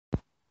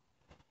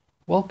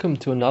Welcome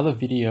to another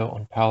video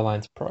on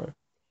PowerLinesPro.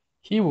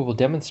 Here we will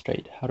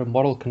demonstrate how to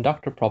model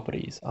conductor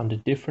properties under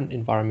different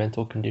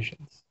environmental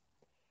conditions.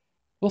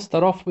 We'll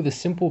start off with a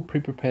simple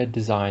pre-prepared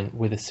design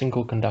with a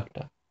single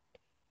conductor.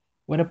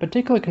 When a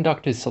particular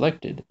conductor is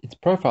selected, its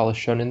profile is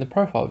shown in the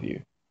profile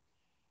view.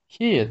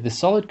 Here, the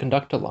solid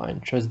conductor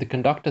line shows the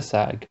conductor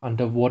sag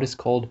under what is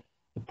called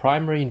the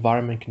primary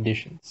environment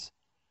conditions,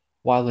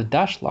 while the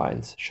dashed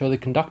lines show the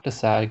conductor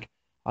sag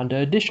under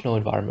additional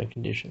environment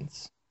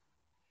conditions.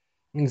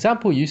 An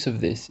example use of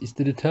this is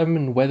to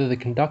determine whether the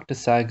conductor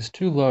sags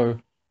too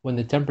low when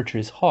the temperature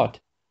is hot,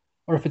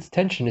 or if its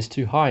tension is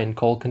too high in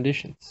cold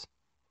conditions.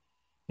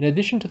 In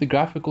addition to the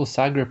graphical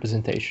sag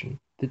representation,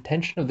 the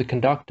tension of the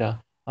conductor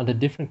under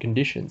different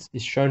conditions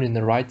is shown in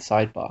the right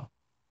sidebar.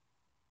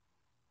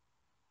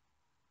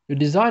 Your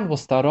design will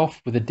start off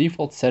with a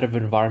default set of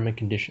environment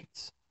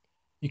conditions.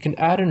 You can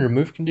add and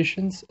remove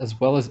conditions as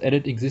well as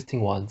edit existing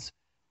ones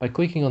by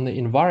clicking on the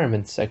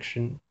Environment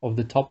section of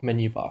the top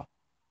menu bar.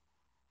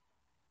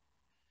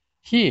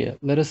 Here,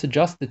 let us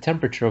adjust the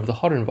temperature of the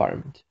hot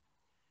environment.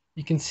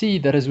 You can see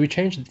that as we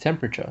change the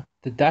temperature,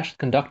 the dashed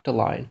conductor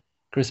line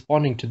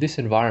corresponding to this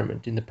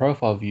environment in the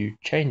profile view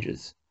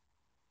changes.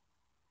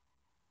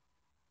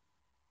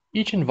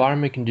 Each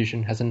environment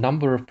condition has a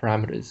number of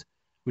parameters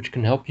which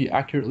can help you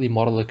accurately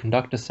model a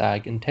conductor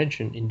sag and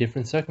tension in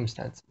different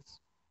circumstances.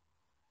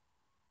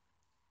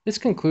 This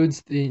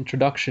concludes the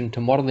introduction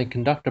to modeling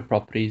conductor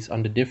properties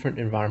under different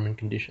environment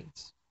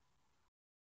conditions.